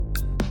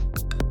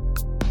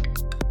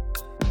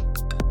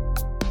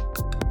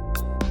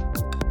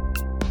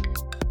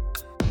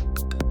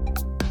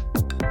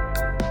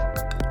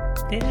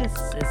This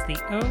is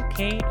the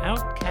OK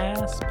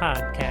Outcast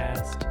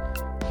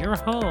podcast, your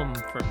home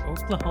for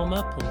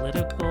Oklahoma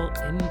political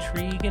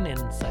intrigue and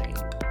insight.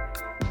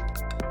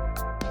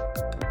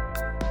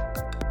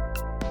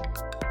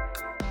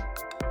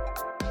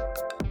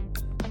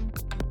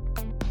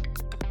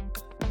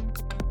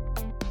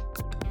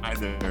 Hi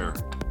there,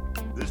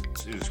 this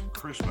is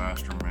Chris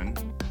Masterman,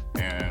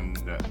 and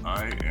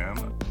I am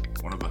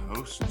one of the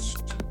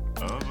hosts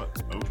of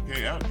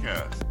OK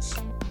Outcasts.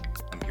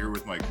 I'm here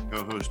with my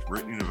co-host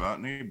Brittany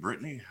Novotny.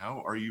 Brittany,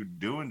 how are you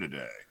doing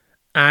today?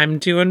 I'm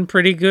doing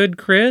pretty good,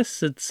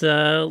 Chris. It's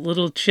a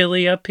little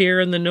chilly up here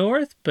in the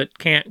north, but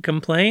can't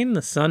complain.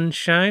 The sun's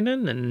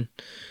shining and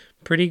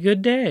pretty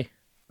good day.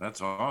 That's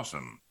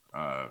awesome.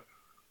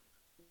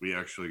 We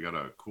actually got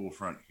a cool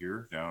front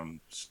here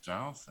down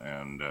south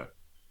and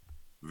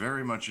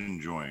very much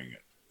enjoying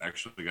it.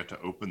 Actually got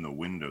to open the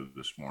window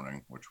this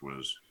morning, which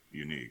was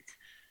unique.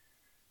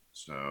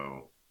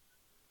 So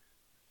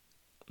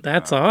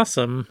that's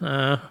awesome.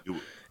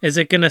 Is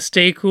it going to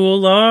stay cool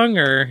long,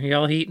 or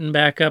y'all heating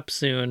back up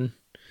soon?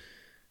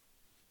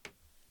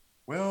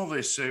 Well,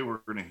 they say we're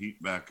going to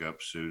heat back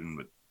up soon,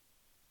 but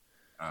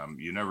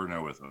you never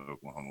know with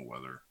Oklahoma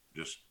weather.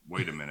 Just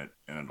wait a minute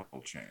and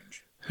it'll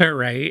change.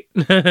 Right.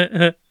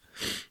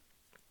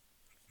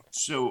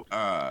 So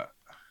I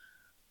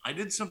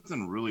did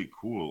something really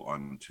cool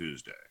on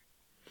Tuesday.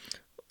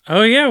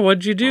 Oh, yeah.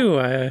 What'd you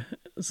do?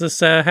 Does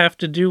this have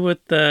to do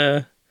with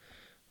the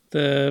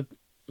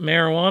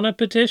marijuana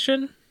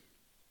petition?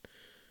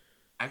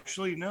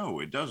 Actually, no,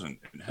 it doesn't.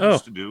 It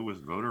has to do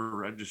with voter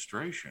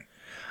registration.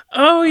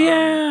 Oh,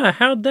 yeah.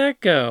 How'd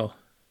that go?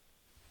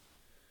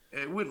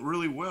 It went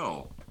really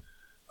well.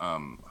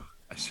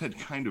 I said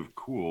kind of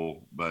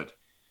cool, but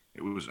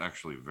it was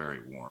actually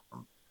very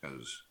warm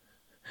because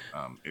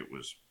it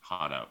was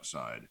hot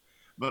outside.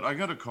 But I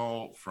got a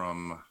call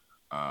from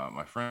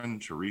my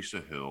friend Teresa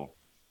Hill,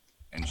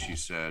 and she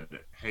said,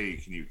 hey,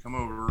 can you come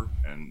over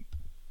and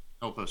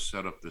help us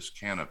set up this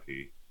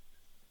canopy?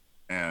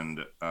 And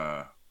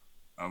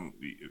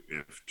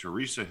if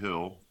Teresa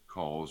Hill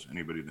calls,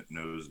 anybody that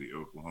knows the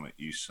Oklahoma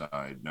East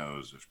Side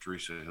knows if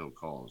Teresa Hill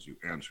calls, you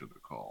answer the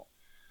call.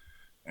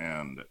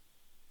 And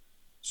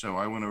so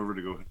I went over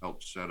to go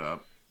help set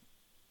up,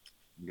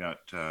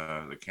 got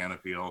the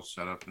canopy all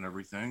set up and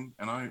everything,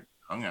 and I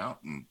hung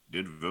out and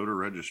did voter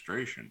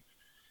registration.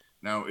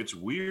 Now, it's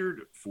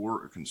weird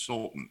for a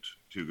consultant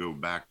to go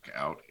back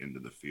out into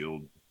the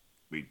field.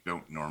 We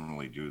don't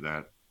normally do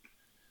that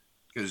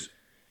because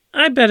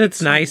I bet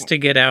it's nice to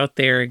get out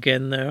there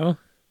again, though.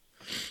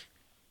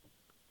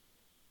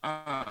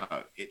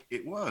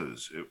 It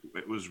was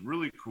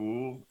really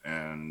cool,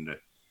 and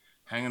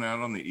hanging out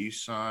on the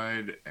east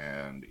side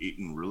and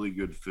eating really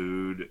good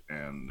food,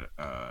 and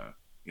I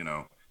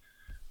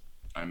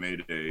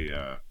made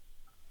a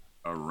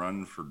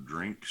run for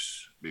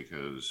drinks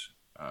because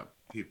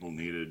people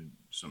needed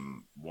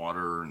some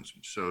water and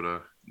some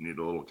soda, needed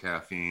a little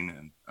caffeine,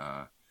 and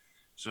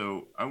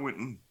so I went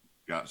and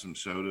got some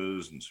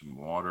sodas and some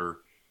water,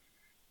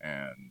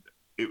 and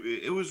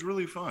it was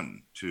really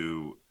fun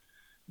to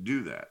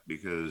do that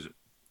because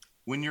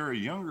when you're a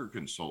younger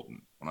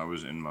consultant, when I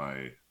was in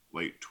my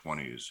late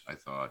 20s, I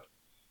thought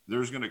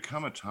there's going to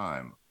come a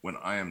time when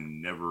I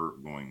am never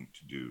going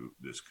to do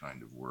this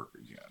kind of work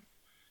again.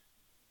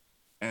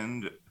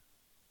 And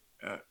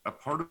a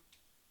part of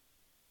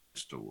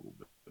just a little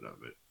bit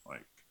of it,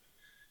 like,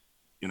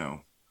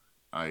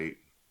 I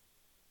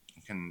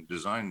can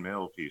design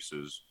mail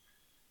pieces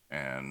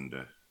and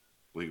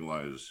I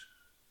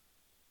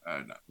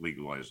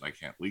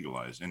can't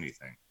legalize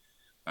anything.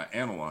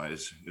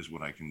 Analyze is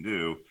what I can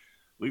do,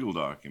 legal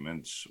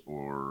documents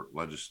or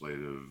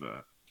legislative,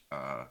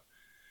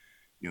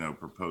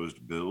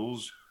 proposed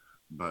bills.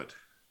 But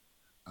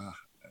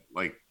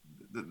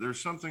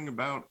there's something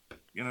about,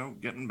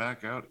 getting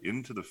back out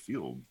into the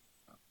field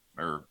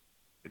where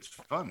it's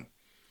fun.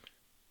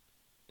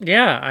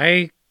 Yeah,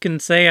 I can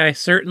say I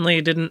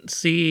certainly didn't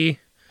see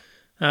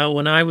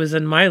when I was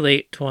in my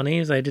late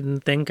 20s. I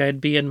didn't think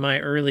I'd be in my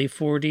early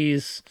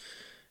 40s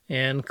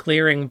and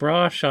clearing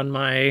brush on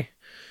my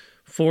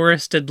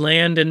forested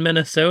land in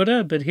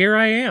Minnesota, but here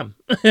I am.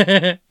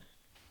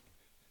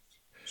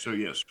 So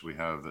yes, we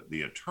have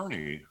the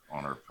attorney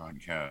on our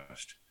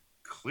podcast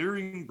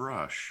clearing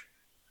brush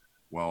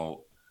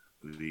while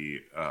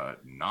the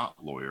not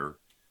lawyer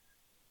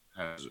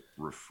has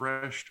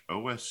refreshed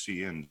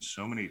OSCN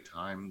so many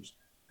times,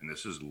 and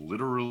this is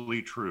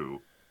literally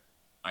true,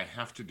 I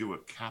have to do a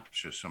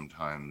CAPTCHA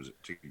sometimes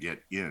to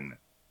get in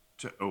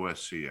to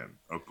OSCN,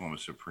 Oklahoma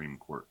Supreme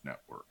Court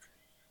Network.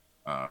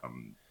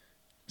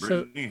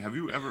 Brittany, have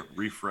you ever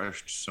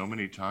refreshed so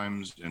many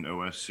times in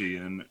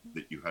OSCN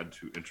that you had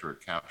to enter a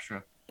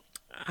CAPTCHA?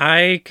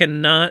 I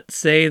cannot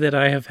say that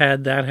I have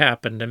had that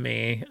happen to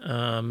me.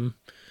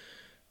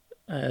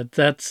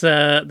 That's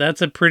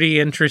a pretty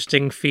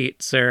interesting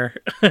feat, sir.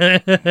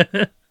 Thank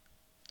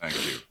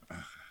you.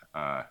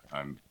 I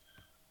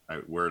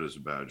wear it as a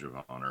badge of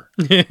honor.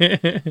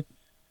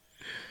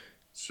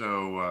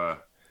 So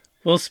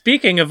Well,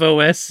 speaking of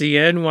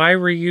OSCN, why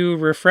were you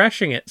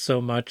refreshing it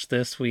so much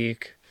this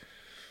week?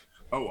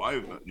 Oh,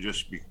 I've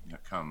just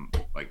become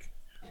like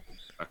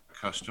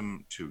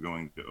accustomed to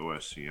going to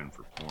OSCN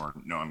for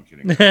porn. No, I'm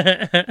kidding.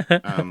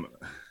 Um,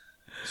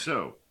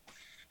 so,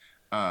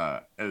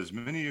 as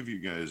many of you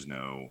guys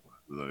know,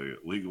 the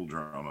legal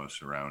drama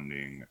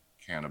surrounding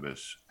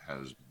cannabis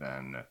has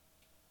been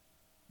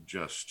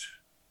just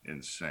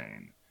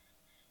insane.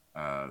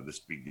 This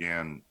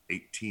began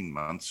 18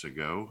 months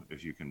ago,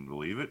 if you can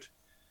believe it,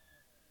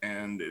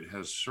 and it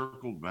has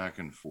circled back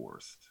and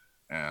forth.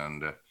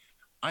 And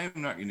I am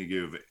not going to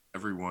give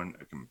everyone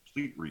a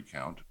complete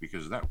recount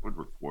because that would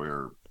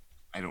require,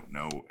 I don't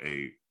know,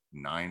 a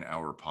 9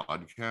 hour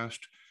podcast.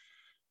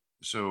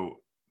 So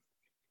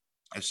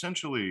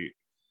essentially,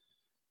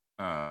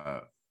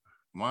 uh,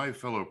 my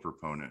fellow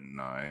proponent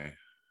and I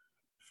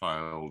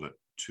filed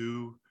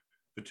two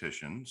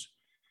petitions,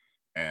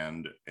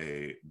 and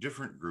a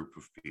different group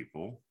of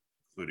people,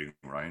 including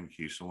Ryan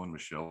Kiesel and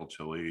Michelle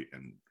Tilley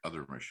and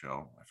other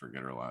Michelle, I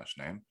forget her last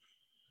name,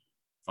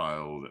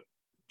 filed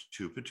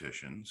two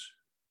petitions.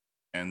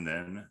 And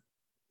then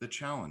the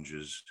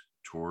challenges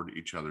toward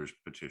each other's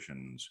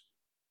petitions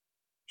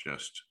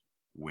just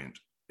went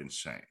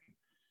insane.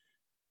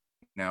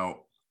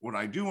 Now, what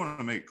I do want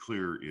to make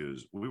clear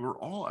is we were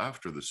all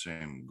after the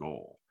same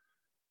goal,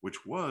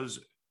 which was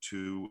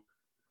to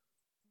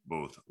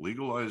both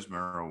legalize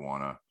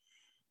marijuana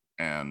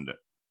and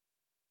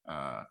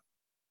uh,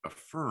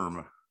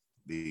 affirm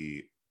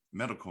the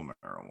medical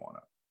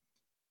marijuana.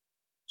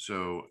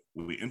 So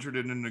we entered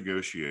into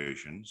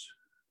negotiations.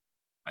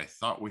 I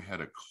thought we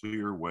had a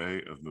clear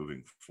way of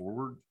moving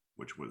forward,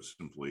 which was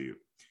simply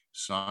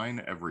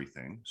sign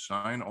everything,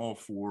 sign all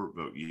four,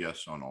 vote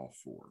yes on all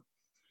four.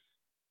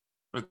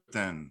 But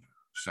then,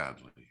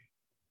 sadly,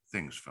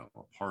 things fell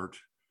apart.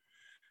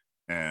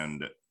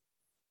 And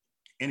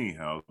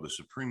anyhow, the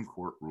Supreme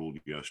Court ruled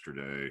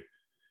yesterday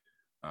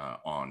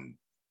on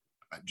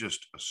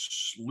just a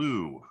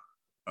slew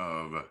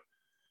of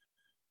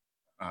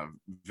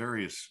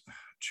various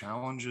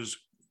challenges,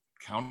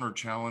 counter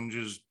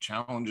challenges,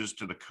 challenges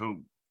to the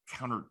code,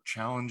 counter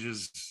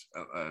challenges.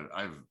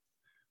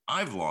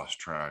 I've lost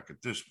track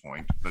at this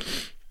point, but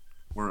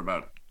we're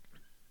about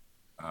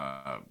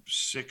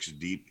six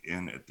deep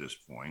in at this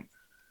point,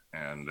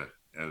 and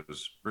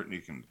as Brittany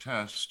can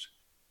attest,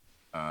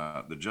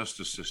 the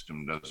justice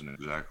system doesn't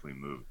exactly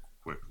move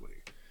quickly.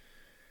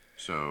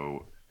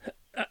 So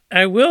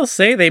I will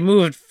say they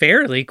moved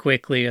fairly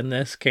quickly in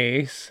this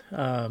case.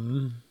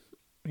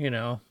 You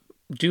know,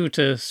 due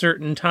to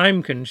certain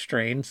time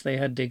constraints, they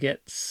had to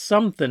get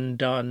something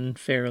done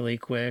fairly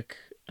quick.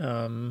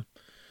 But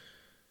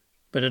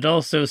it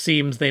also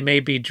seems they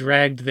maybe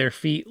dragged their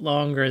feet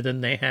longer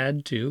than they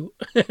had to.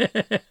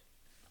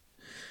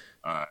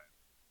 I'm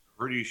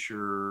pretty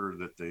sure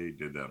that they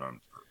did that on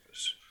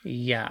purpose.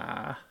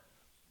 Yeah.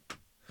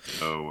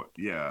 So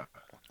yeah,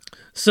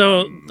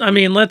 So, I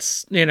we mean,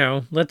 let's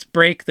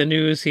break the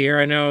news here.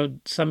 I know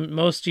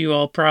most of you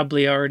all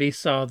probably already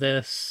saw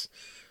this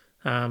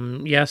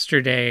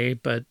yesterday,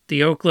 but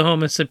the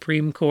Oklahoma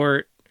Supreme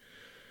Court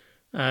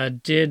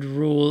did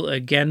rule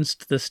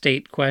against the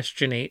state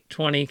Question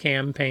 820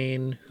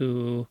 campaign,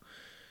 who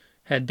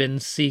had been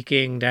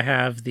seeking to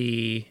have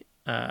the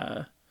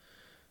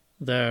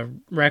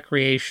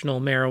recreational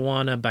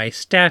marijuana by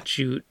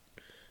statute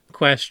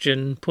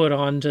question put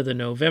onto the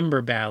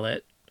November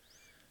ballot.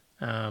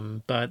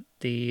 But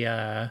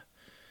the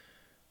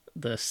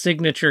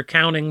signature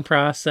counting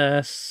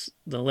process,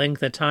 the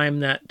length of time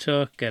that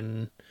took,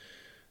 and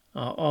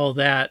all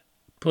that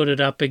put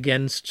it up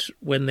against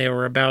when they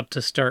were about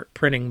to start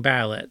printing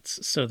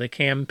ballots. So the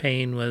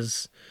campaign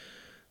was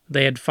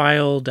they had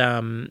filed.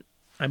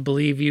 I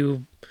believe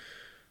you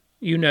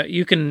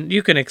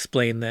can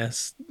explain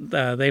this.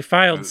 They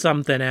filed uh,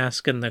 something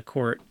asking the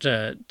court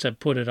to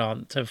put it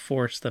on to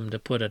force them to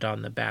put it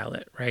on the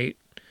ballot, right?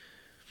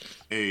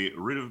 a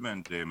writ of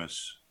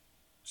mandamus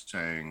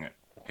saying,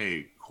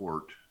 "Hey,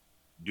 court,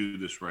 do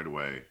this right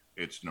away.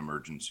 It's an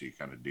emergency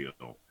kind of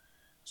deal."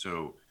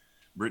 So,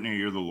 Brittany,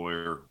 you're the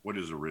lawyer. What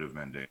is a writ of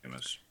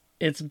mandamus?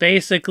 It's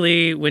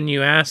basically when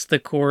you ask the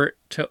court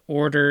to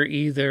order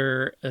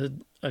either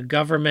a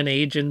government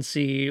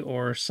agency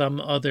or some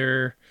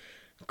other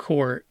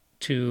court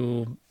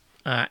to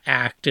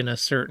act in a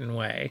certain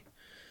way.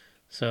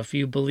 So if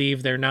you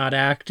believe they're not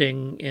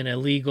acting in a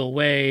legal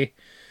way,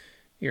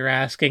 you're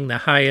asking the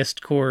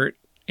highest court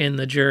in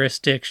the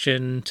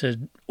jurisdiction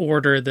to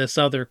order this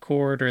other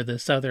court or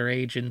this other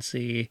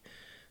agency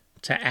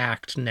to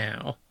act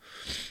now.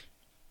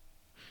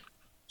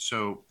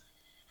 So,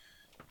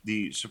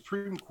 the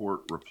Supreme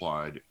Court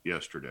replied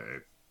yesterday.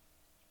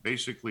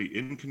 Basically,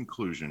 in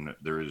conclusion,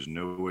 there is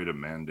no way to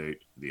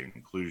mandate the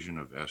inclusion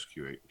of SQ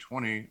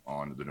 820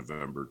 on the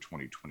November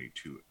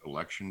 2022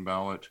 election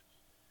ballot.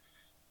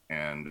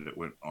 And it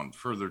went on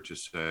further to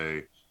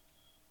say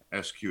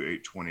SQ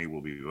 820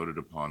 will be voted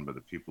upon by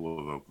the people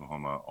of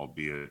Oklahoma,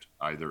 albeit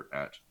either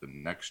at the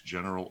next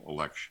general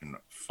election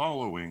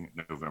following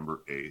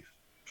November 8th,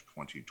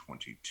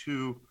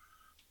 2022,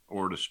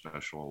 or to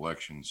special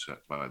elections set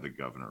by the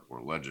governor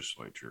or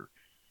legislature.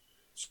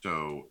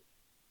 So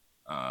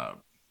uh,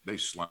 they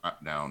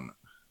slapped down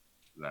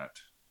that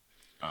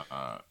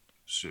uh,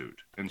 suit.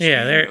 And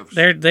Yeah,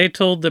 speaking of, they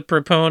told the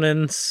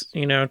proponents,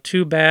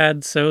 too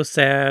bad, so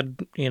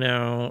sad,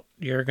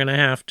 you're gonna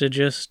have to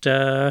just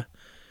you're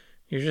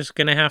just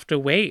gonna have to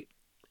wait,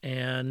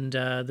 and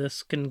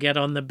this can get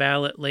on the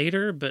ballot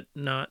later, but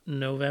not in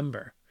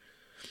November.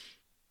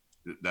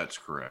 that's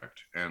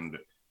correct. And,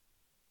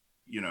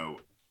 you know,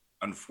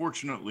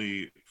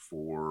 unfortunately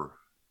for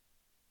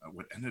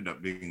what ended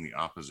up being the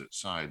opposite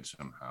side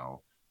somehow,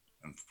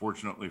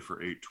 unfortunately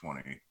for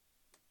 820,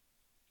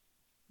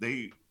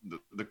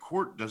 the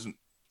court doesn't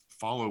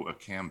follow a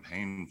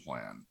campaign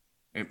plan.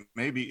 It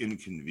may be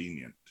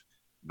inconvenient,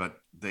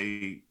 but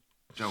they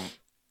don't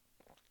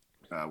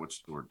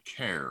what's the word,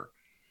 care.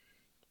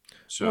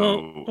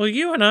 So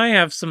You and I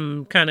have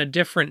some kind of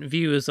different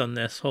views on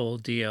this whole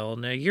deal.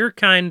 Now, you're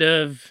kind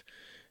of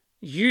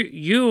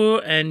you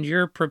and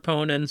your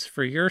proponents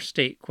for your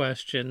state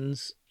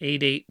questions,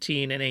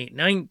 818 and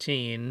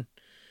 819,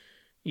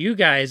 you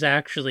guys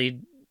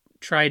actually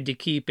tried to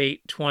keep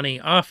 820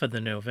 off of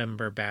the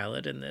November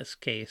ballot in this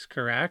case,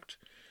 correct?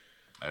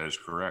 that is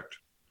correct.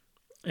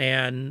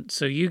 And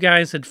so you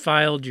guys had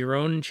filed your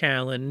own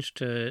challenge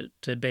to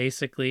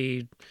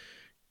basically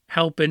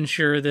help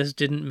ensure this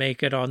didn't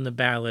make it on the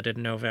ballot in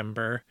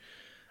November.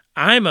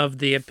 I'm of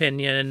the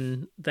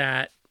opinion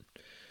that,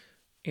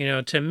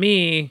 to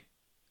me,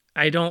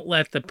 I don't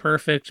let the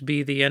perfect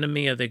be the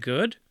enemy of the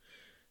good.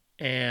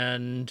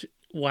 And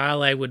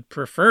while I would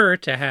prefer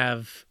to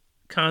have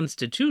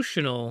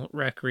constitutional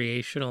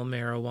recreational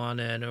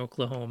marijuana in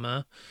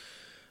Oklahoma,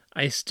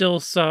 I still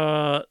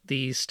saw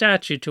the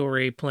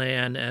statutory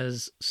plan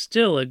as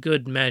still a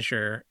good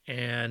measure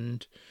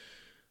and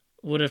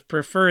would have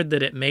preferred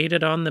that it made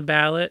it on the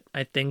ballot.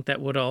 I think that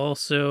would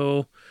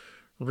also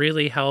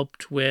really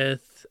helped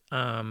with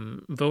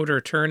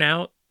voter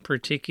turnout,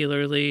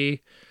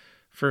 particularly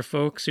for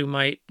folks who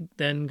might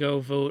then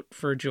go vote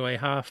for Joy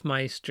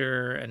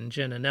Hoffmeister and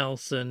Jenna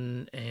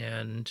Nelson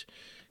and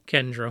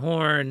Kendra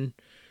Horn.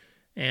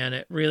 And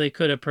it really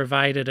could have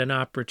provided an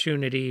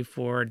opportunity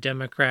for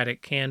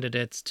Democratic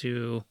candidates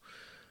to,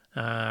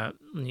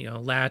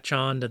 latch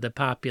on to the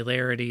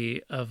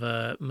popularity of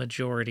a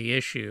majority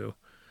issue.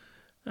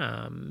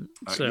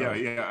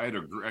 Yeah, I'd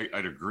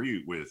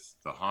agree with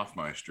the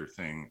Hoffmeister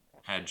thing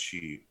had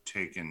she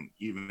taken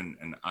even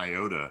an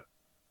iota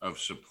of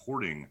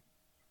supporting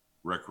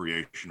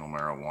recreational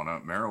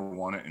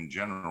marijuana in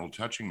general,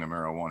 touching the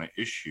marijuana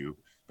issue,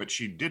 but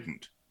she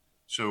didn't.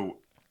 So,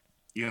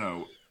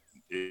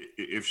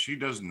 if she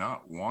does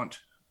not want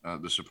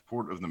the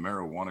support of the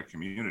marijuana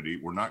community,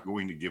 we're not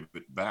going to give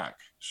it back.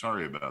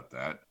 Sorry about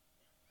that.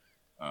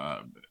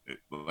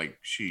 Like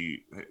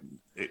she,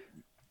 it,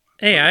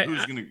 Hey,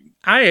 who's going to?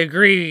 I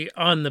agree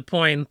on the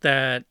point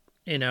that,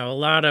 a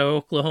lot of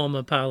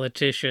Oklahoma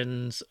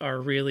politicians are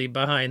really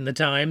behind the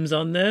times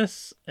on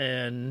this.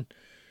 And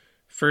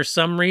for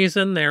some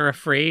reason, they're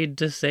afraid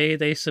to say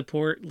they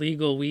support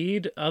legal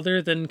weed,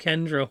 other than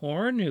Kendra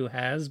Horn, who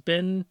has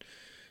been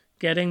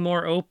getting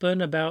more open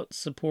about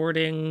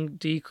supporting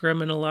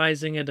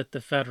decriminalizing it at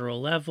the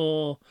federal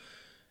level.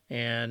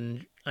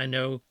 And I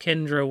know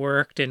Kendra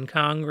worked in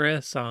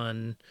Congress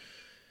on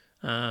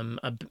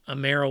a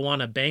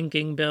marijuana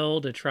banking bill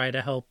to try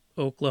to help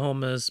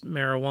Oklahoma's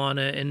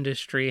marijuana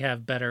industry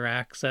have better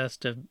access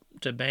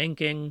to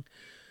banking.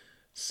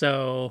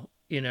 So,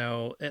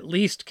 at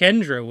least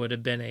Kendra would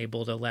have been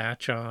able to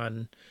latch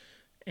on.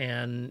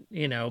 And,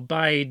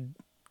 by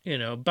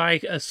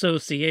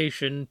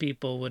association,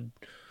 people would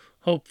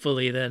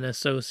hopefully then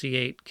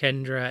associate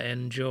Kendra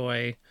and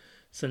Joy,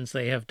 since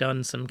they have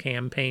done some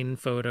campaign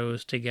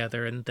photos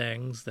together and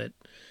things, that,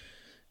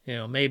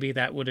 maybe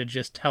that would have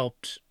just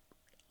helped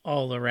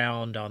all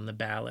around on the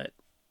ballot.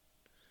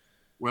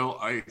 Well,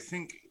 I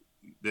think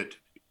that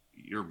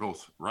you're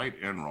both right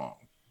and wrong.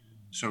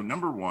 So,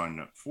 number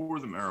one, for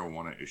the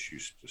marijuana issue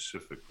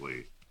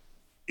specifically,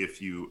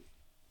 if you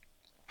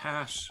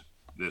pass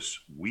this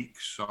weak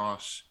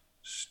sauce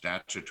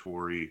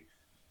statutory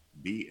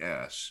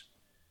BS,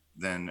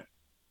 then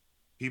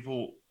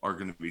people are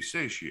going to be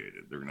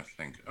satiated. They're going to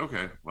think,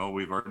 okay, well,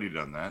 we've already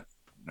done that.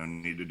 No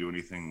need to do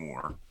anything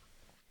more.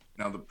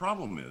 Now, the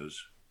problem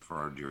is, for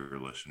our dear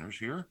listeners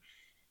here,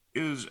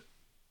 is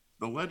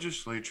the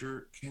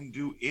legislature can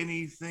do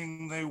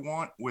anything they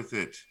want with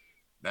it.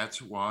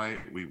 That's why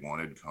we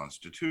wanted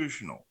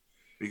constitutional.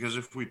 Because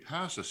if we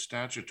pass a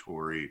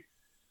statutory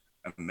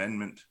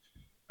amendment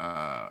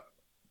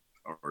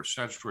or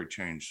statutory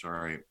change,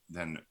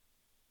 then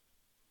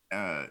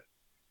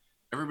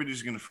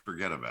everybody's going to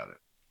forget about it.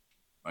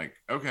 Like,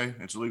 okay,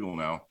 it's legal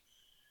now,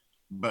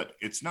 but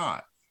it's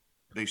not.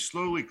 They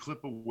slowly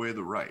clip away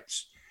the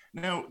rights.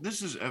 Now,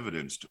 this is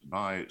evidenced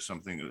by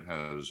something that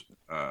has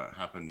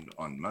happened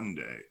on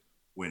Monday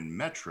when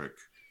Metric,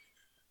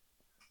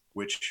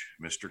 which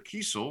Mr.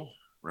 Kiesel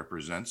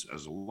represents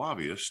as a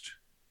lobbyist,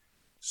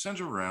 sent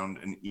around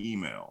an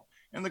email.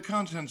 And the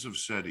contents of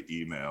said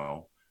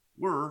email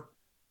were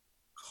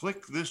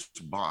click this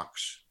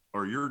box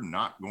or you're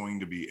not going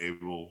to be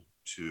able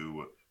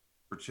to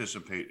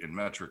participate in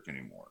Metric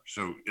anymore.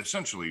 So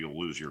essentially, you'll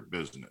lose your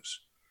business.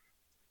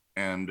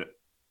 And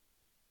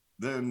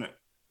then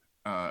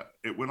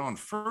it went on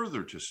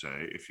further to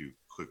say, if you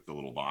click the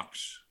little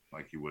box,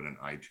 like you would an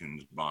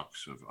iTunes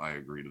box of I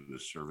agree to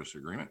this service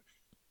agreement,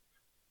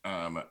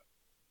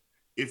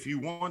 if you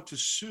want to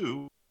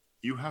sue,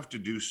 you have to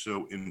do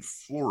so in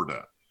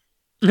Florida.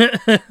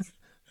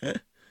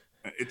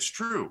 It's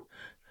true.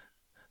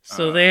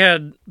 So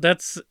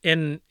that's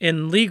in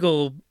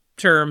legal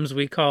terms,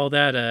 we call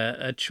that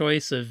a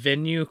choice of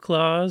venue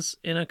clause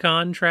in a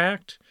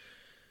contract.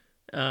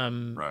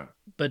 Right.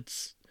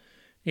 But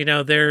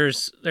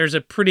there's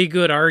a pretty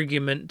good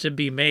argument to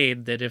be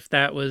made that if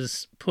that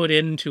was put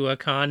into a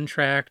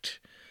contract,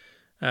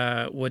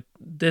 what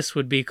this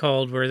would be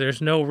called, where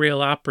there's no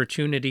real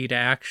opportunity to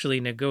actually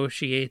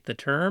negotiate the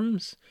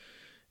terms,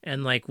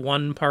 and like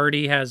one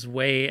party has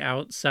way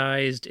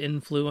outsized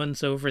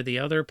influence over the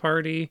other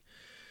party,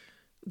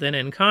 then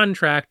in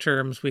contract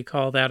terms, we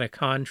call that a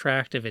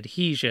contract of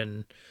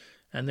adhesion.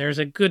 And there's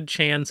a good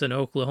chance an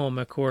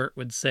Oklahoma court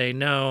would say,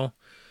 no,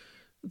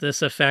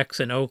 this affects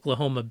an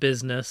Oklahoma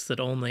business that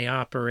only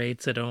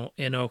operates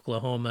in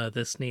Oklahoma.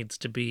 This needs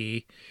to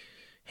be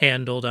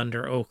handled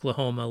under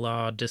Oklahoma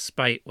law,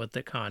 despite what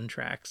the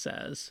contract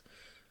says.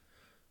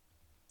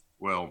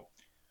 Well,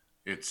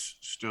 it's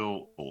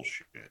still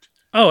bullshit.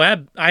 Oh,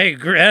 I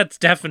agree. That's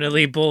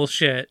definitely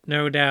bullshit,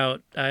 no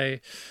doubt.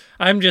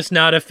 I'm just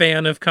not a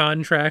fan of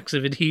contracts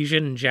of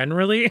adhesion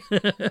generally.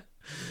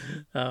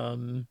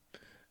 I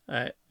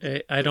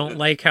don't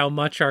like how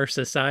much our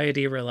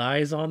society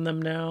relies on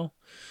them now.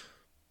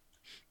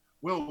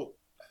 Well,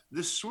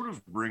 this sort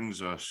of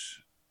brings us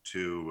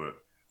to,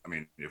 I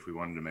mean, if we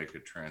wanted to make a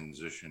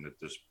transition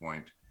at this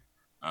point,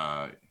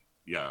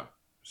 yeah,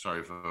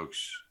 sorry,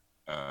 folks,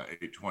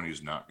 820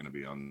 is not going to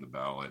be on the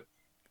ballot.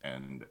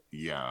 And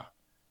yeah,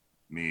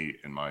 me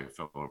and my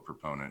fellow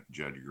proponent,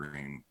 Jed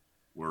Green,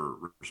 were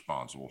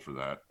responsible for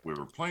that. We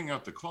were playing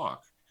out the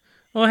clock.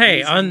 Well,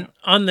 hey,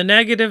 on the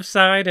negative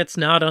side, it's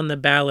not on the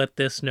ballot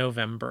this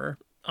November.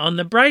 On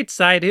the bright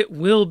side, it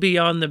will be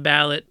on the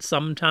ballot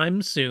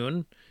sometime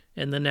soon,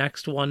 in the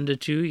next 1 to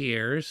 2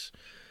 years.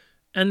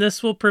 And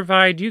this will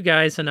provide you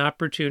guys an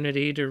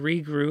opportunity to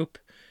regroup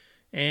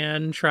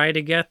and try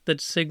to get the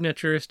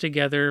signatures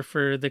together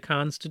for the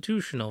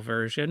constitutional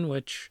version,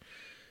 which,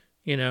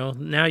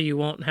 now you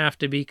won't have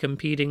to be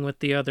competing with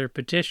the other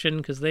petition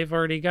because they've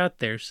already got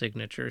their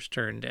signatures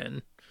turned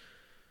in.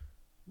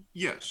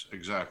 Yes,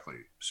 exactly.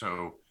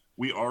 So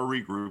we are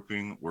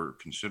regrouping. We're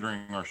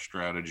considering our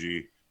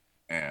strategy.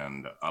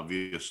 And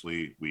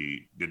obviously,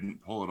 we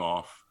didn't pull it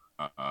off.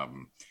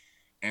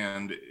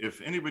 And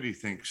if anybody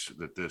thinks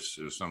that this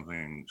is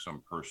some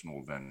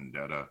personal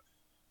vendetta,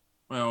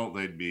 well,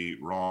 they'd be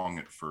wrong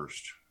at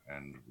first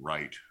and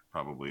right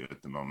probably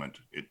at the moment.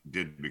 It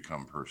did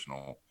become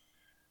personal.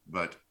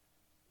 But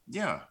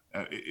yeah,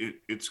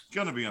 it's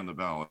going to be on the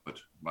ballot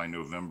by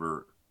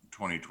November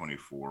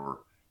 2024.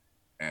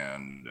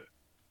 And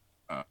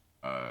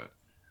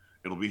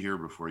it'll be here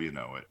before you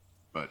know it.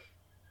 But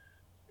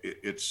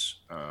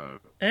it's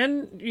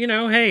and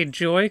hey,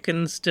 Joy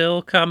can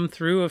still come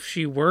through if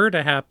she were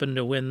to happen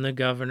to win the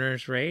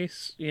governor's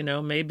race.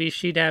 Maybe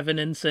she'd have an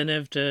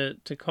incentive to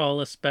call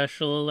a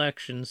special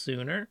election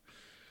sooner.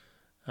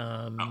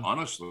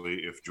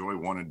 Honestly, if Joy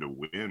wanted to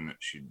win,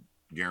 she'd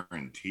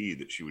guarantee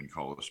that she would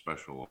call a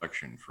special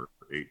election for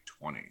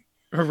 820.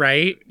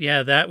 Right?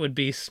 Yeah, that would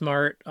be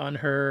smart on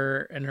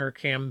her and her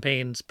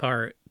campaign's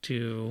part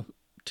to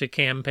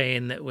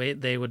campaign that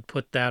they would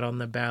put that on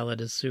the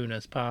ballot as soon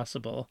as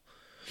possible.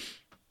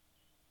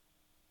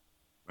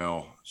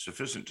 Well,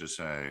 sufficient to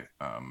say,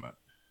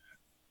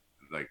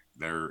 like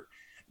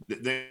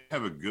they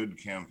have a good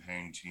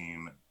campaign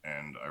team,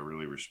 and I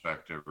really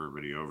respect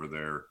everybody over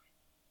there.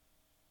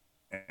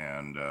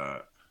 And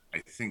I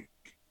think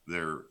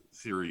their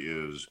theory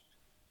is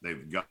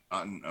they've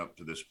gotten up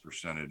to this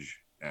percentage,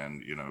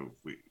 and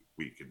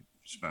we could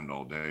spend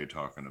all day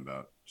talking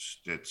about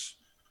Stitt's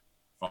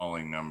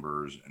falling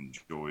numbers and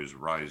Joy's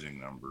rising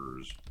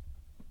numbers,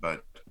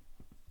 but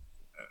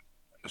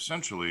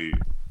essentially,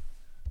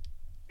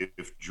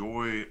 if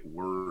Joy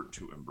were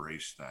to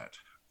embrace that,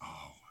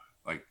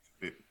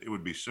 it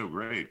would be so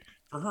great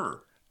for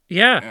her.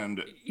 Yeah.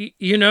 And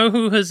you know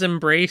who has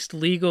embraced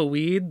legal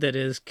weed that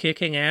is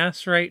kicking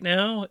ass right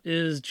now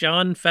is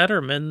John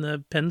Fetterman,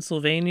 the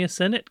Pennsylvania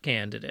Senate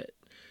candidate.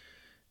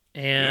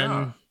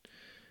 And,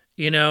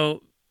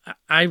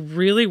 I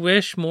really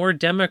wish more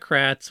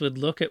Democrats would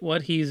look at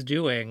what he's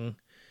doing,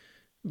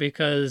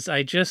 because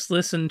I just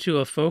listened to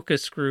a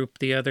focus group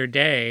the other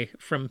day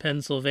from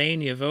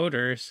Pennsylvania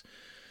voters.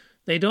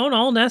 They don't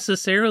all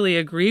necessarily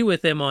agree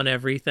with him on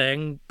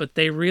everything, but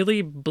they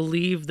really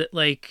believe that,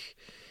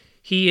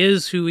 he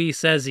is who he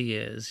says he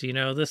is.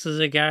 This is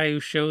a guy who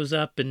shows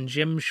up in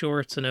gym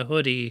shorts and a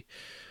hoodie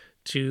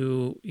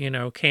to,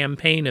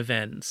 campaign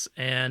events.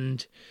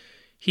 And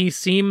he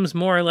seems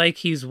more like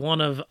he's one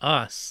of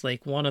us,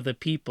 like one of the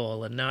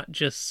people, and not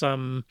just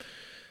some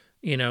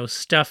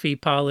stuffy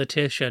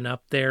politician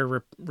up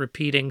there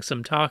repeating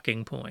some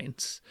talking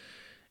points.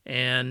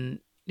 And,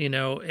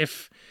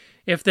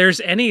 if there's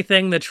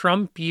anything the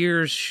Trump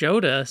years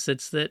showed us,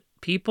 it's that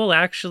people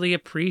actually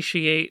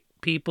appreciate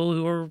people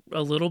who are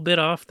a little bit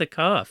off the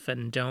cuff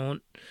and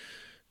don't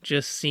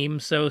just seem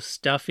so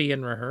stuffy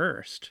and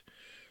rehearsed.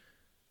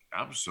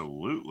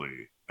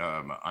 Absolutely.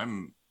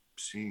 I'm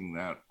seeing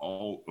that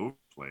all over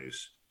the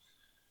place.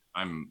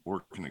 I'm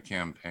working a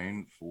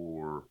campaign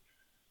for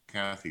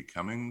Kathy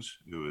Cummings,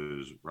 who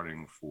is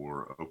running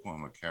for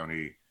Oklahoma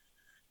County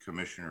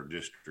Commissioner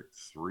District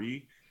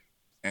 3.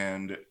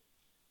 And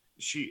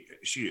she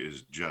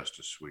is just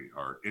a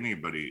sweetheart.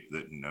 Anybody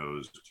that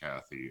knows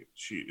Kathy,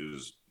 she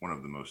is one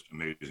of the most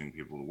amazing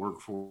people to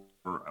work for.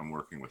 I'm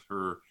working with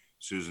her.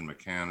 Susan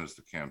McCann is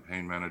the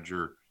campaign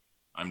manager.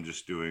 I'm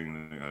just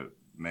doing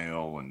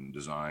mail and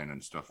design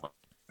and stuff like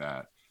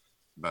that.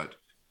 But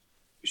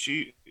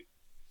she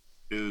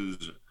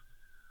is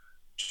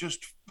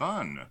just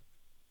fun.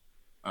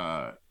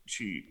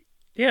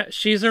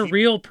 She's a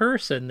real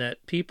person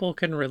that people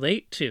can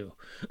relate to.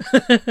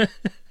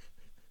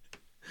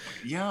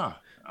 Yeah,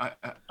 I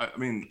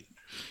mean,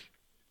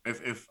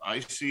 if I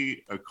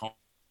see a call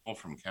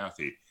from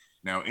Kathy,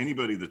 now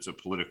anybody that's a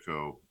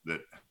Politico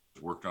that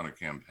worked on a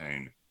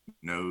campaign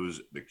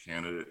knows the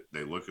candidate.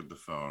 They look at the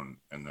phone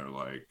and they're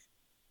like,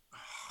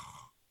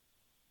 oh,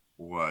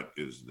 "What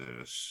is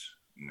this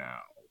now?"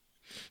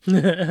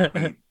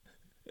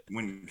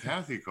 when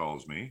Kathy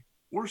calls me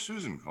or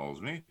Susan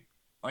calls me,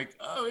 like,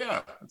 "Oh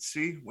yeah, let's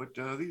see what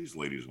these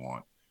ladies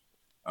want."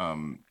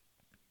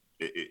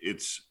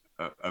 It's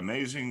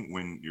amazing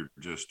when you're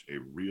just a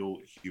real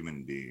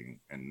human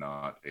being and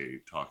not a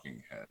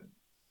talking head.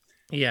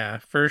 Yeah,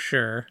 for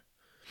sure.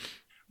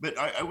 But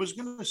I was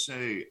going to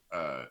say,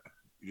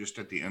 just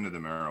at the end of the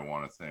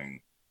marijuana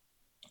thing,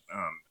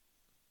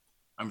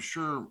 I'm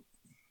sure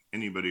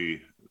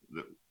anybody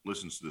that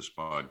listens to this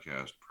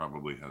podcast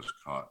probably has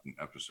caught an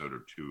episode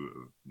or two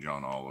of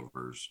John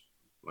Oliver's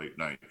late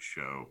night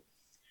show.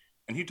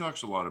 And he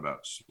talks a lot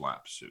about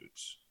slap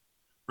suits.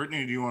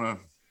 Brittany, do you want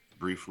to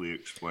briefly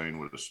explain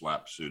what a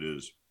slap suit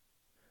is?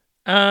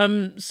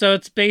 So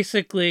it's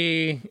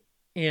basically,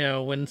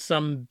 when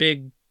some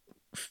big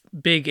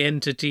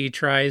entity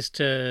tries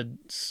to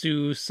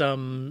sue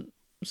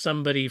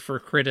somebody for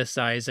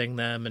criticizing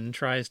them and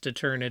tries to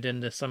turn it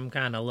into some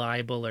kind of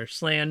libel or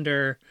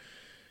slander,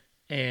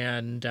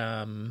 and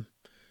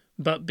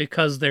but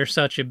because they're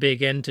such a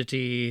big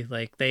entity,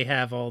 like, they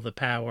have all the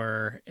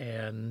power,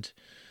 and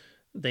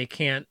they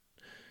can't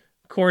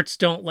courts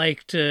don't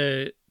like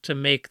to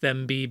make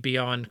them be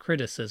beyond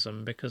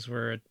criticism, because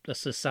we're a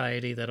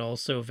society that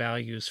also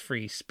values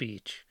free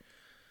speech.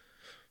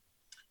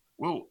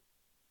 Well,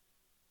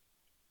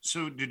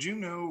 so did you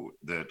know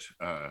that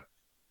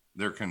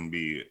there can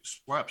be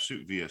slap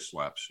suit via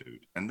slap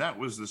suit? And that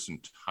was this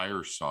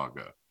entire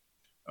saga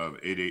of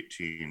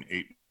 818,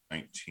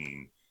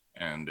 819,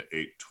 and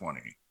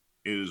 820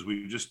 is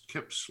we just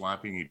kept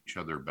slapping each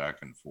other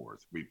back and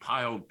forth. We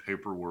piled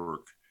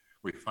paperwork.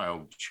 We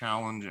filed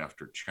challenge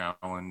after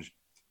challenge.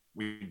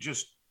 We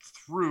just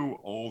threw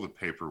all the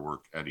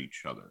paperwork at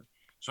each other.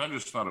 So I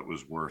just thought it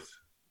was worth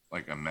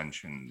like a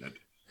mention that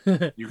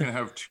you can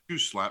have two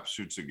slap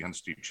suits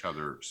against each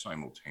other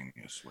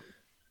simultaneously.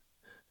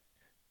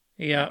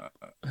 Yeah.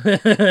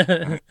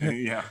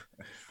 Yeah.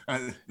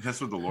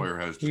 That's what the lawyer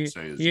has to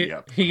say is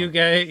yep. You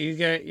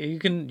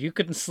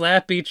can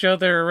slap each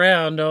other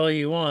around all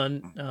you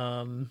want.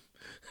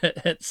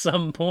 At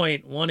some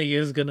point, one of you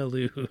is gonna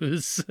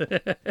lose.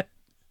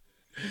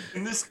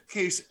 In this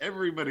case,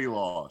 everybody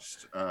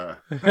lost.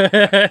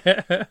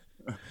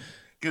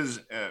 Because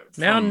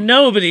now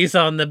nobody's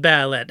on the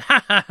ballot.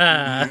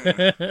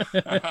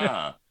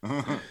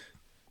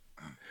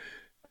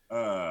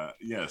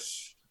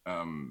 Yes.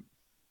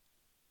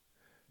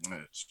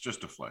 It's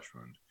just a flesh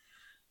wound.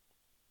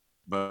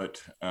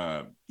 But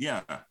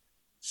yeah,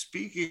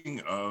 speaking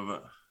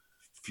of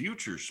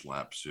future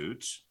slap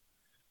suits,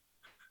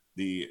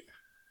 the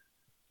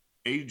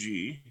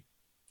AG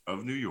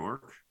of New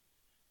York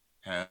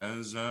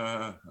has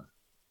kind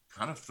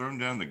of thrown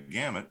down the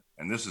gamut.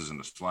 And this isn't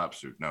a slap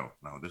suit. No,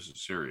 this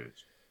is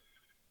serious.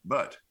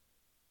 But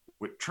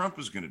what Trump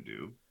is going to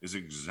do is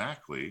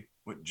exactly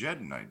what Jed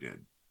and I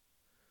did.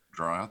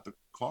 Draw out the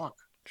clock.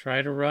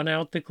 Try to run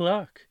out the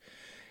clock.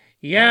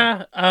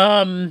 Yeah.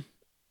 I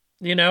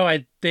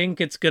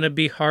think it's going to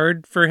be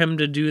hard for him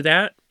to do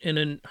that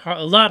a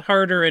lot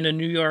harder in a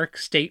New York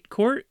state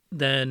court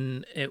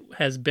than it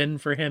has been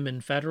for him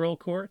in federal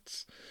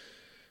courts.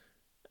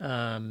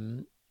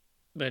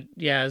 But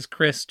yeah, as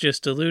Chris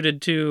just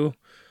alluded to,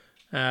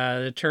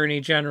 the Attorney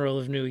General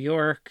of New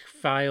York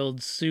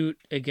filed suit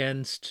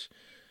against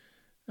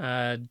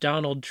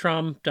Donald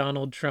Trump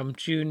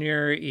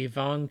Jr.,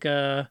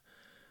 Ivanka,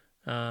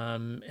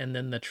 and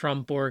then the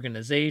Trump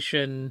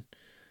Organization,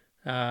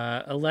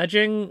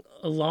 alleging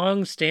a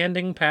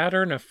long-standing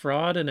pattern of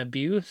fraud and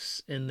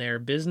abuse in their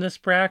business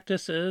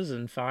practices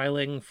and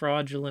filing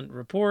fraudulent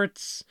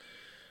reports,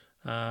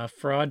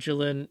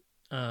 fraudulent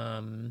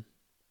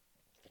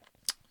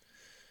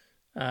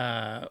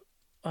uh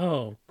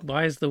oh,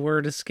 why is the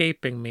word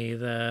escaping me?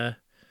 The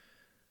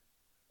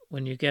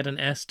when you get an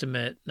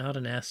estimate, not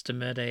an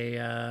estimate,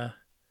 a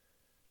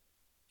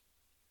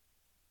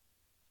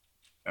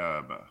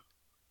Um,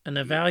 an I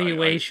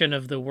evaluation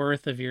of the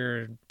worth of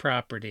your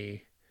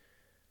property,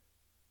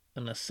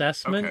 an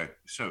assessment. okay.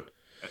 So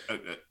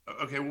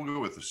okay, we'll go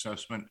with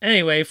assessment.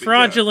 Anyway, But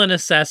yeah, fraudulent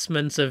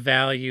assessments of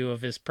value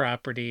of his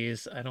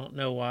properties. I don't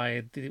know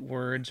why the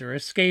words are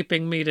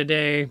escaping me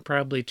today.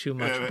 Probably too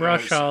much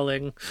brush so,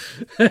 hauling.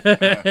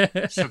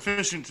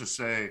 sufficient to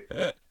say,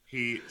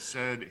 he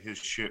said his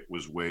shit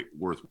was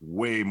worth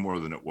way more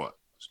than it was.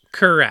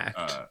 Correct.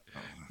 Uh,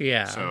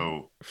 Yeah.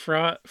 so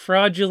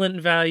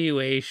Fraudulent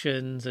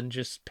valuations and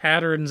just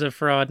patterns of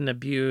fraud and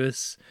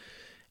abuse,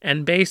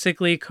 and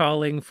basically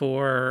calling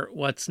for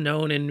what's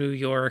known in New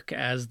York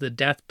as the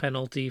death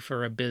penalty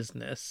for a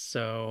business.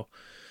 So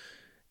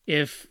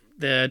if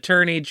the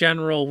attorney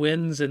general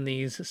wins in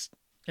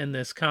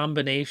this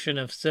combination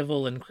of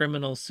civil and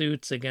criminal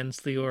suits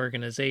against the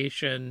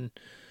organization,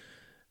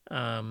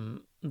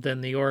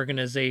 then the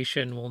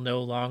organization will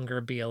no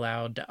longer be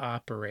allowed to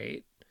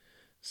operate.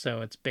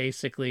 So it's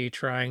basically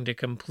trying to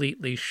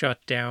completely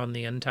shut down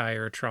the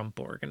entire Trump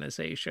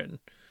organization.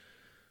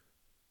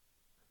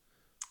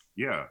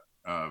 yeah,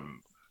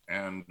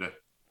 and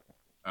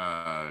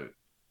uh,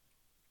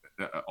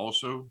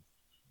 also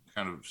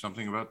kind of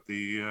something about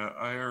the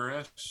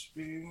IRS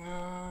being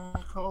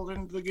called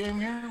into the game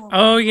here.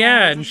 Oh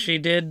yeah, and Just she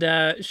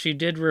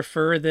did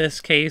refer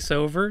this case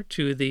over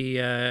to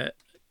the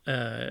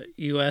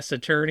U.S.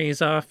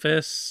 Attorney's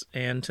Office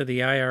and to the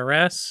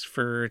IRS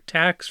for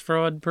tax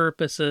fraud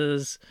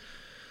purposes.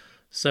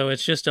 So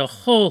it's just a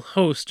whole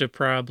host of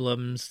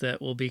problems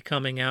that will be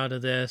coming out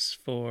of this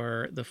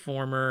for the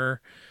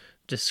former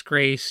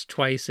disgraced,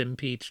 twice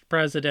impeached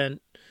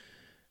president.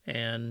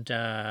 And,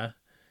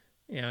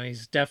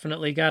 he's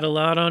definitely got a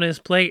lot on his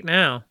plate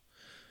now.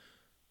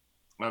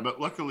 but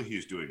luckily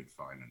he's doing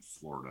fine in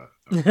Florida.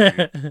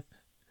 Though,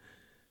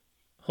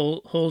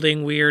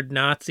 Holding weird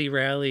Nazi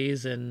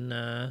rallies in,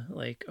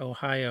 like,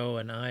 Ohio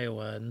and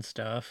Iowa and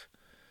stuff.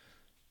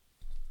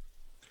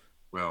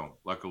 well,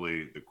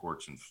 luckily the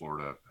courts in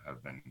Florida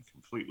have been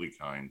completely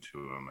kind to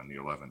him, and the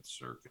 11th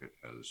Circuit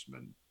has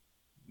been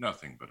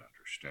nothing but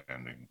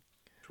understanding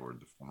toward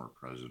the former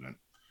president.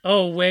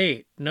 Oh,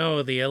 wait.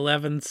 No, the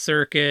 11th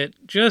Circuit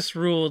just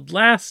ruled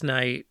last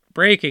night,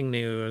 breaking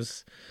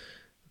news,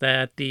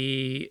 that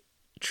the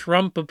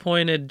Trump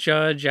appointed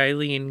judge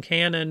Eileen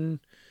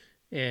Cannon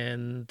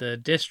in the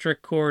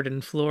district court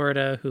in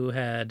Florida, who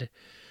had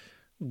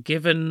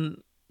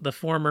given the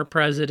former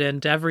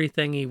president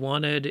everything he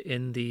wanted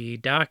in the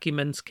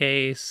documents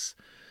case,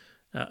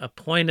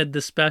 appointed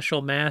the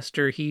special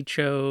master he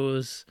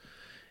chose,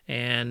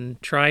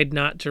 and tried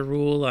not to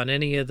rule on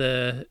any of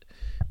the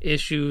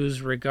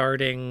issues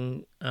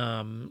regarding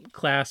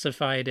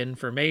classified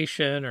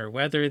information or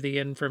whether the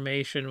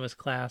information was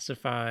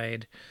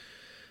classified.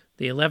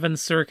 The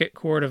 11th Circuit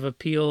Court of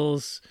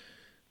Appeals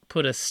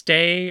put a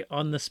stay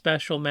on the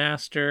special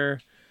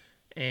master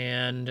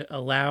and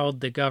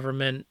allowed the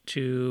government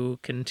to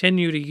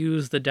continue to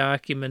use the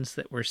documents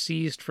that were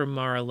seized from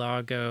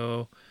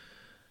Mar-a-Lago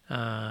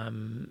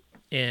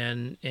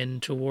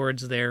and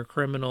towards their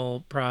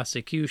criminal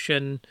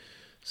prosecution.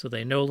 So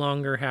they no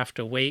longer have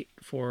to wait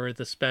for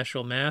the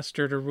special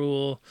master to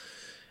rule.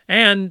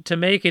 And to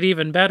make it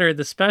even better,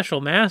 the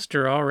special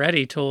master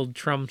already told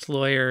Trump's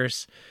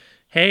lawyers,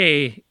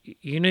 hey,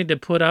 you need to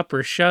put up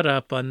or shut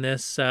up on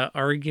this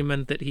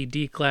argument that he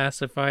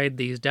declassified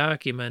these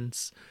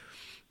documents.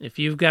 If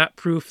you've got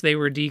proof they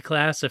were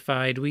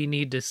declassified, we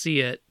need to see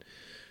it.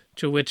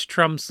 To which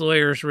Trump's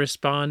lawyers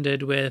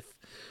responded with,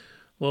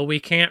 well, we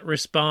can't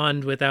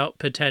respond without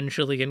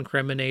potentially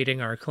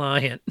incriminating our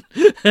client.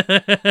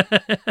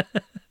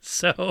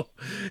 So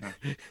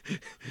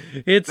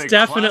it's They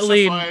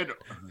definitely classified.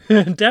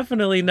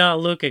 definitely not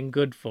looking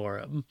good for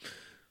him.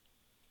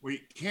 We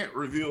can't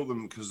reveal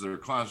them because they're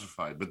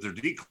classified, but they're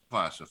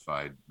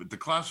declassified. But the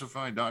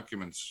classified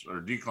documents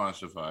are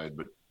declassified,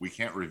 but we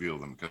can't reveal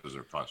them because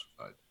they're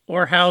classified.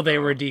 Or how they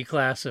were So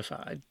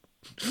declassified.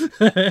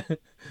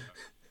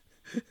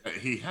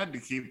 he had to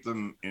keep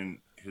them in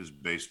his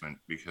basement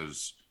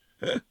because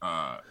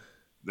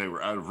they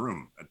were out of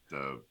room at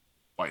the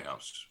White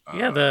House.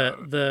 Yeah,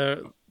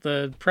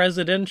 the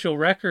presidential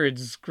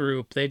records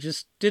group, they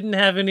just didn't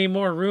have any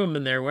more room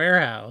in their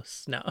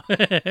warehouse. No.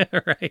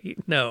 Right?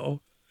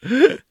 No.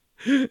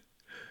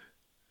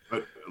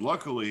 But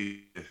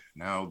luckily,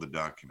 now the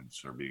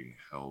documents are being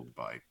held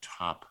by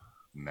top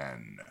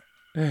men.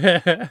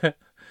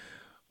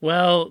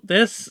 Well,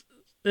 this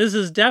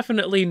is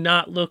definitely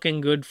not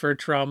looking good for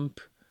Trump.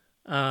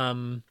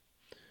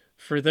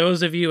 For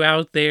those of you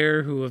out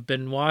there who have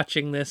been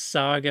watching this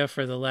saga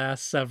for the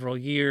last several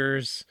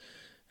years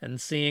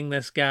and seeing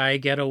this guy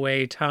get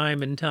away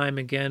time and time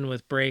again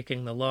with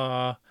breaking the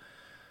law,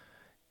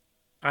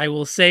 I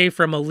will say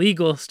from a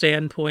legal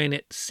standpoint,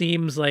 it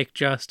seems like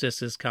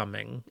justice is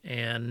coming.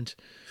 And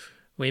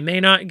we may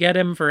not get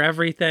him for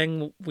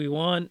everything we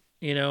want,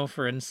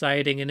 for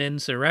inciting an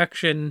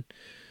insurrection.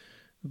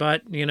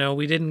 But,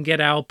 we didn't get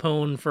Al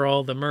Capone for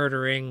all the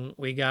murdering.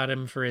 We got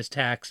him for his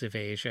tax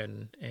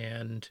evasion.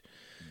 And,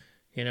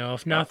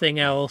 if Yeah. nothing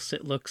else,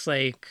 it looks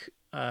like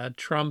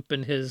Trump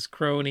and his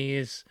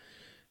cronies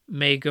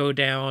may go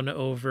down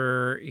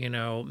over,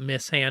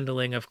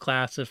 mishandling of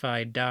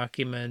classified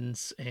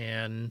documents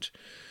and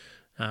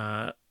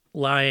uh,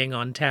 lying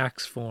on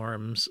tax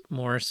forms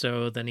more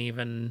so than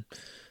even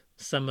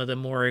some of the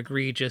more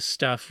egregious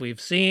stuff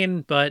we've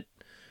seen. But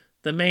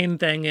the main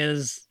thing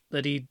is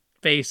that he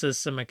faces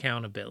some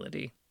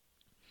accountability.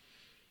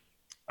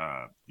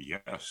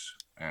 Yes.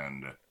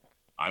 And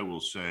I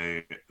will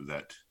say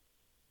that,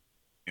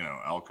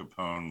 Al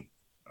Capone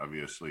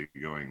obviously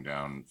going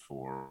down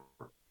for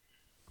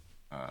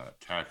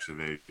tax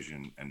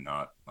evasion and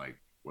not like,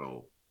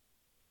 well,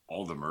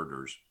 all the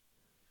murders.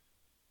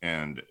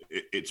 And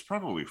it's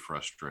probably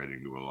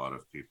frustrating to a lot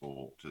of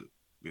people to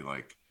be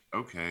like,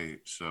 okay,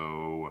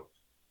 so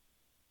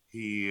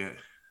he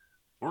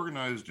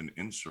organized an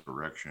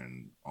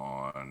insurrection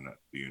on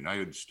the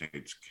United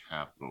States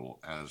Capitol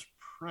as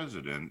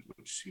president,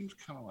 which seems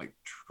kind of like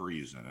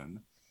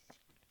treason,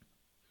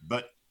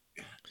 but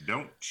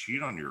don't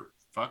cheat on your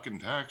fucking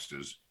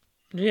taxes.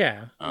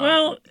 Yeah. Um,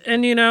 Well,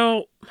 and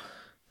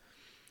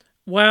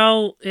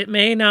while it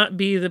may not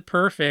be the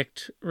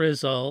perfect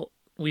result,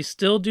 we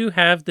still do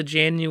have the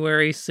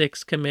January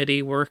 6th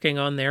committee working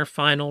on their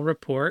final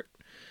report.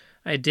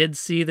 I did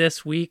see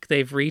this week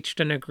they've reached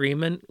an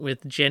agreement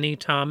with Jenny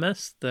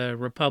Thomas, the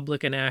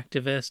Republican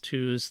activist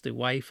who's the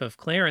wife of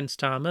Clarence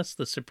Thomas,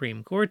 the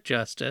Supreme Court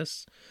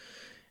Justice,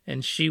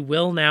 and she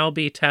will now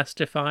be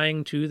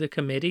testifying to the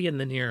committee in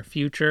the near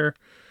future.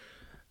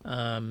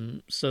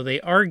 So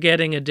they are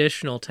getting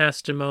additional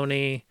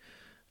testimony.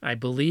 I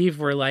believe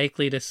we're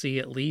likely to see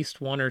at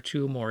least one or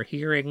two more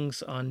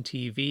hearings on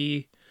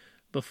TV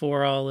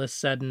before all is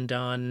said and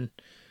done.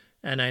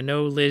 And I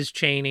know Liz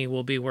Cheney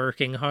will be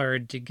working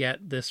hard to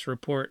get this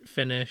report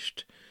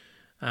finished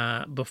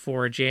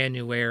before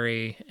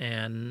January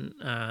and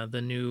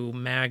the new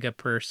MAGA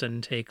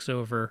person takes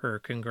over her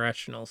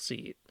congressional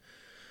seat.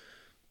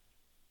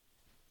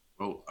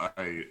 well,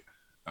 I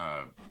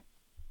uh,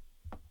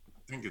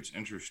 think it's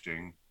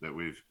interesting that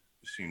we've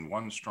seen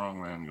one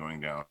strongman going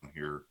down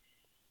here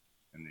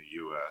in the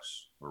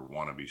U.S. or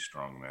wannabe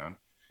strongman,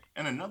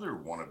 and another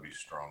wannabe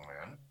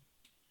strongman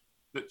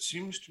that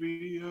seems to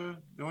be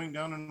going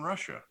down in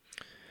Russia.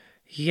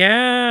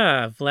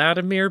 Yeah,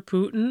 Vladimir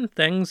Putin.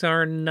 Things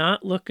are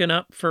not looking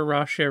up for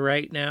Russia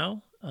right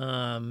now.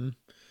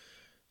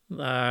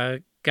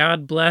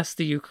 God bless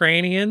the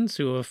Ukrainians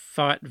who have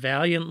fought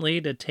valiantly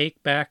to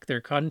take back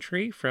their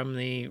country from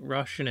the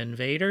Russian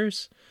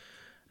invaders.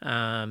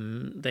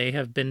 They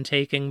have been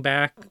taking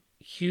back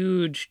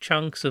huge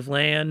chunks of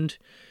land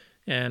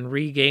and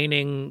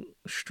regaining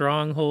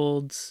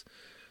strongholds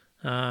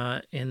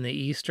in the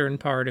eastern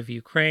part of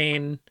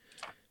Ukraine.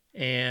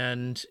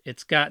 And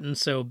it's gotten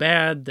so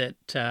bad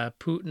that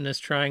Putin is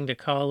trying to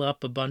call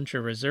up a bunch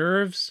of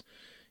reserves,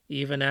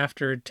 even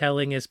after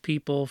telling his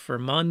people for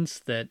months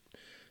that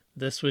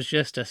this was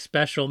just a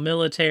special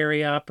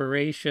military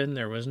operation.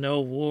 There was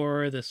no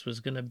war. This was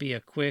going to be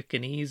a quick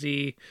and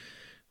easy.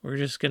 We're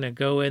just going to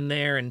go in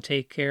there and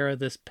take care of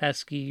this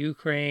pesky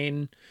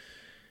Ukraine.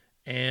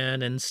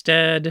 And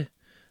instead,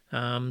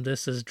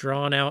 this is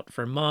drawn out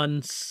for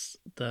months.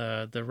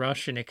 The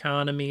Russian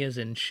economy is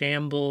in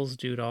shambles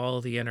due to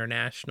all the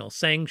international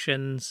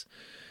sanctions.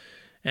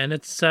 And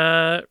it's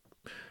funny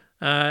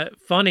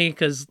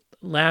because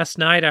last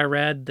night I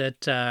read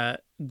that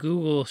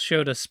Google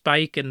showed a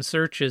spike in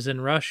searches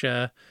in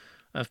Russia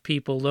of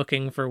people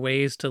looking for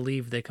ways to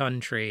leave the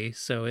country.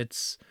 So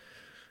it's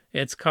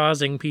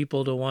causing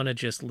people to want to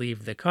just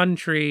leave the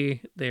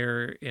country.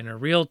 They're in a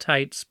real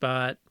tight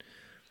spot.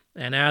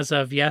 And as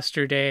of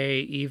yesterday,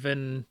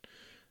 even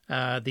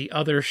the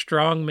other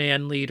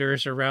strongman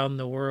leaders around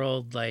the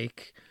world,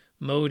 like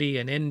Modi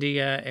in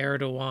India,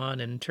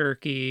 Erdogan in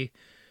Turkey,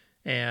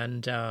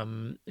 and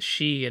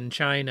Xi in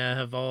China,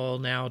 have all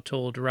now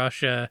told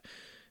Russia,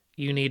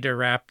 you need to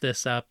wrap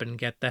this up and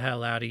get the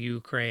hell out of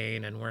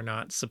Ukraine, and we're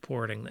not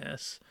supporting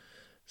this.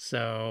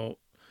 So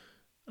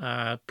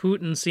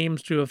Putin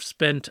seems to have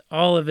spent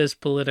all of his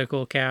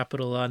political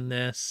capital on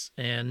this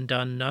and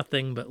done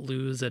nothing but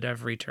lose at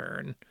every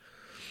turn.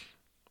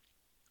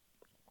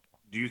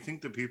 Do you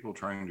think the people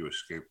trying to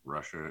escape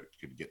Russia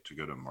could get to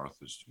go to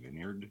Martha's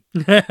Vineyard?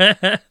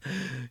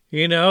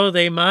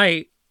 They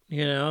might.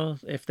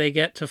 If they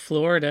get to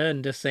Florida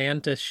and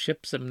DeSantis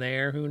ships them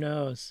there, who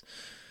knows?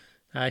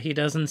 He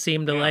doesn't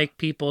seem to Yeah. like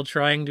people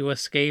trying to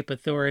escape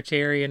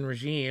authoritarian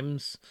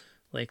regimes,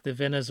 like the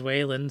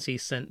Venezuelans he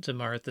sent to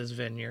Martha's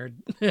Vineyard.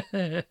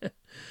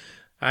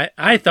 I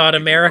Yeah, the thought people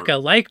are America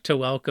liked to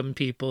welcome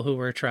people who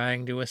were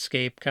trying to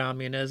escape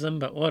communism,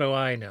 but what do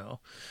I know?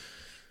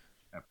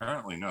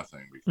 apparently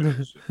nothing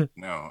because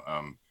no,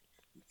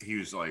 he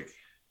was like,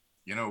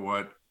 you know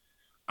what?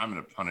 I'm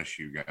going to punish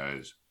you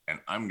guys and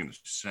I'm going to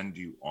send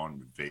you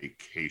on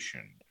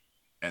vacation.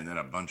 And then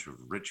a bunch of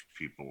rich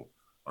people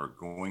are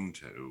going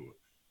to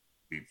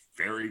be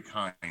very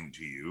kind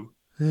to you,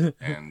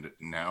 and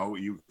now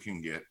you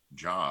can get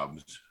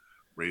jobs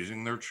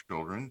raising their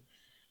children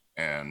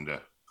and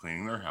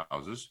cleaning their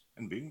houses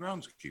and being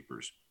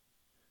groundskeepers,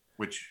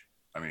 which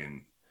I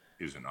mean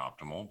isn't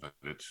optimal, but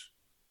it's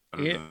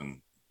better Yeah.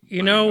 than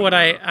You know living what?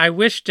 under I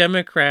wish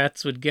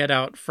Democrats would get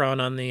out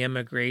front on the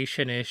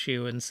immigration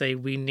issue and say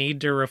we need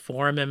to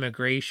reform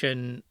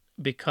immigration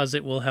because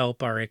it will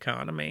help our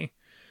economy.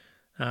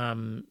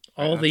 All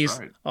That's these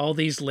right. all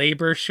these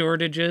labor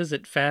shortages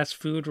at fast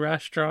food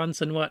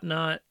restaurants and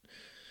whatnot.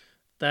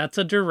 That's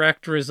a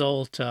direct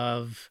result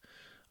of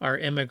our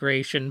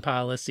immigration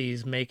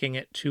policies making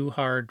it too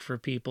hard for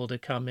people to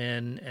come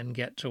in and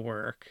get to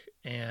work,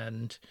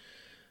 and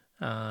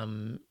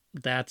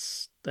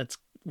that's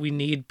we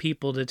need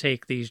people to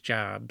take these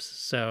jobs.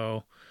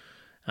 So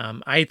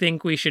I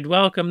think we should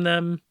welcome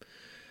them,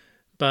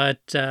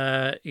 but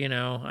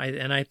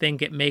I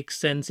think it makes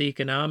sense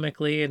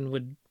economically and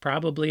would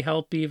probably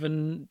help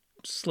even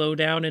slow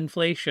down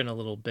inflation a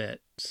little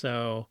bit.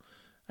 So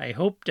I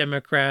hope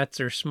Democrats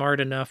are smart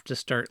enough to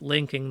start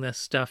linking this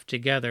stuff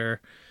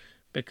together,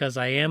 because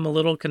I am a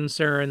little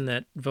concerned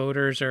that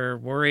voters are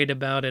worried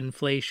about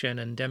inflation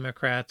and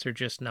Democrats are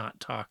just not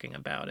talking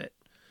about it.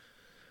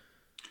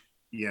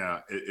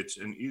 Yeah, it's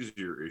an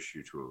easier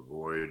issue to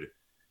avoid,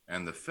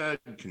 and the Fed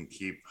can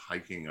keep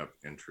hiking up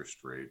interest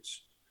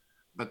rates,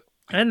 but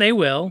And they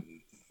will.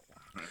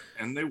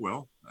 and they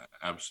will,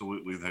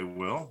 absolutely they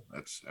will.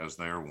 That's as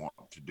they are wont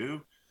to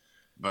do,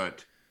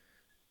 but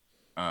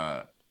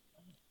uh,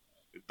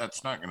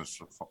 that's not going to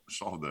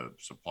solve the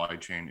supply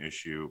chain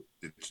issue.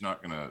 It's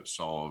not going to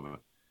solve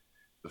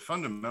the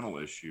fundamental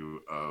issue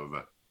of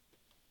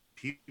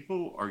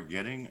people are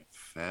getting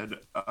fed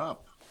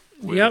up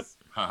Yep.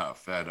 with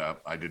fed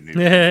up. I didn't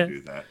even mean to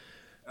do that.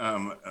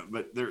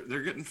 But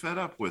they're getting fed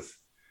up with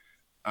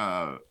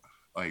uh,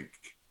 like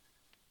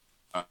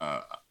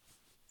uh,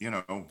 you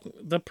know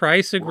The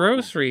price of we're,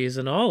 groceries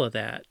and all of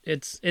that.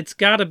 It's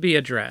got to be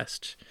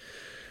addressed.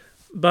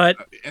 But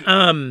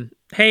and,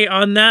 hey,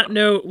 on that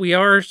note, we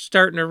are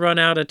starting to run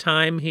out of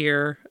time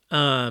here.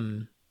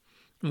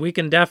 We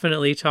can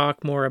definitely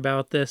talk more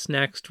about this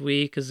next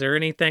week. Is there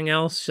anything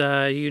else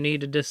you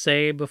needed to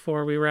say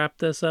before we wrap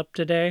this up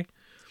today?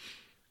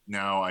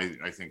 now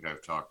I think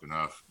I've talked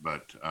enough,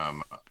 but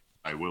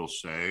I will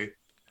say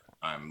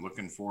I'm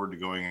looking forward to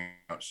going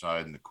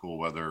outside in the cool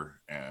weather,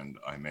 and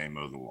I may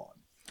mow the lawn.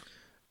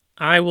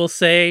 I will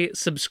say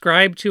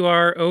subscribe to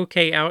our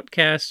OK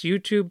Outcast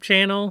YouTube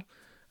channel.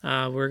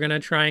 We're going to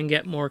try and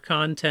get more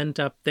content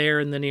up there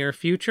in the near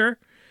future.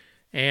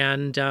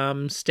 And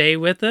stay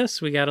with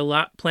us. We got a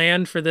lot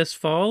planned for this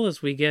fall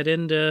as we get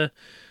into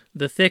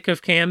the thick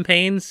of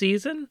campaign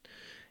season.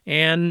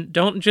 And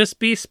don't just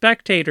be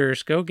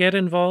spectators. Go get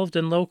involved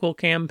in local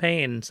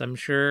campaigns. I'm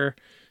sure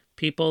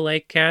people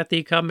like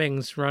Kathy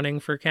Cummings running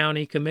for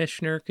county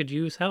commissioner could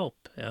use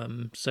help.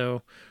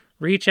 So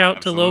reach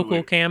out to local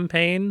Absolutely.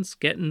 campaigns.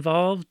 Get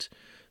involved.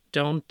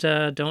 Don't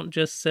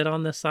just sit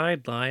on the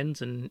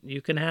sidelines, and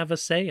you can have a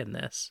say in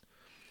this.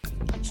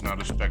 It's not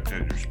a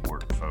spectator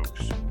sport,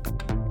 folks.